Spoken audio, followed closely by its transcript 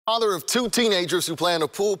Father of two teenagers who planned a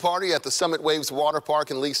pool party at the Summit Waves Water Park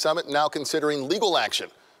in Lee Summit now considering legal action.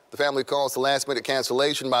 The family calls the last-minute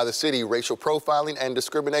cancellation by the city racial profiling and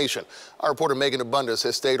discrimination. Our reporter Megan Abundis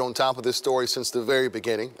has stayed on top of this story since the very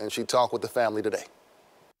beginning, and she talked with the family today.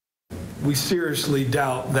 We seriously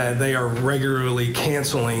doubt that they are regularly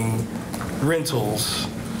canceling rentals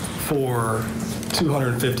for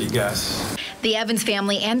 250 guests. The Evans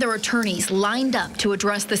family and their attorneys lined up to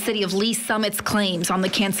address the city of Lee Summit's claims on the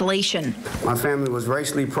cancellation. My family was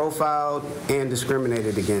racially profiled and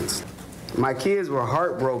discriminated against. My kids were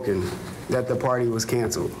heartbroken that the party was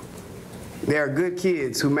canceled. They are good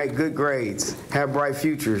kids who make good grades, have bright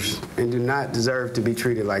futures, and do not deserve to be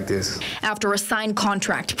treated like this. After a signed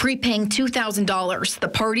contract prepaying $2,000, the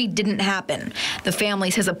party didn't happen. The family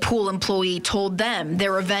says a pool employee told them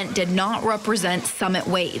their event did not represent Summit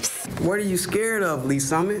Waves. What are you scared of, Lee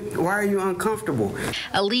Summit? Why are you uncomfortable?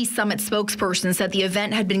 A Lee Summit spokesperson said the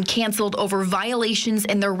event had been canceled over violations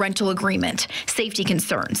in their rental agreement, safety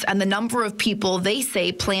concerns, and the number of people they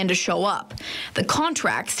say plan to show up. The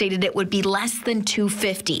contract stated it would be less than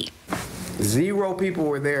 250. 0 people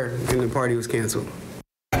were there and the party was canceled.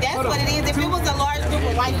 That's what it is. If it was a large group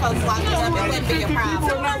of white folks walking up, it wouldn't be a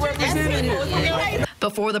problem.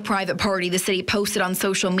 Before the private party, the city posted on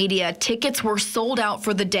social media tickets were sold out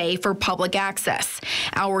for the day for public access.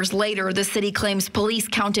 Hours later, the city claims police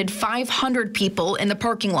counted 500 people in the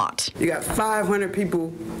parking lot. You got 500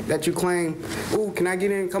 people that you claim, ooh, can I get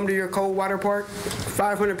in and come to your cold water park?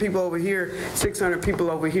 500 people over here, 600 people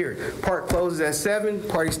over here. Park closes at 7,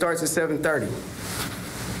 party starts at 7:30.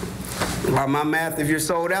 By my math, if you're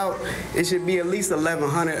sold out, it should be at least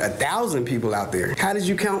 1,100, 1,000 people out there. How did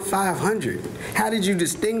you count 500? How did you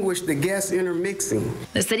distinguish the guests intermixing?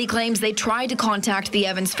 The city claims they tried to contact the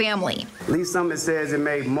Evans family. Lee Summit says it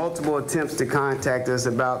made multiple attempts to contact us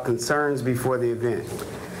about concerns before the event.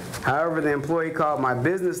 However, the employee called my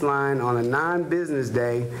business line on a non-business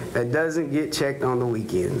day that doesn't get checked on the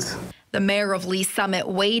weekends. The mayor of Lee Summit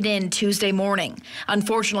weighed in Tuesday morning.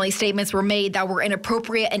 Unfortunately, statements were made that were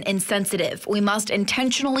inappropriate and insensitive. We must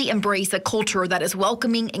intentionally embrace a culture that is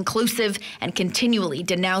welcoming, inclusive, and continually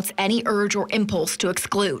denounce any urge or impulse to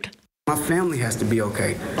exclude. My family has to be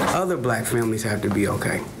okay. Other black families have to be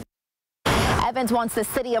okay. Evans wants the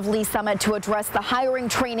city of Lee Summit to address the hiring,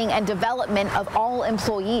 training, and development of all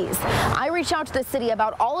employees. I reached out to the city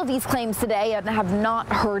about all of these claims today and have not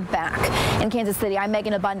heard back. In Kansas City, I'm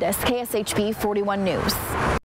Megan Abundis, KSHB 41 News.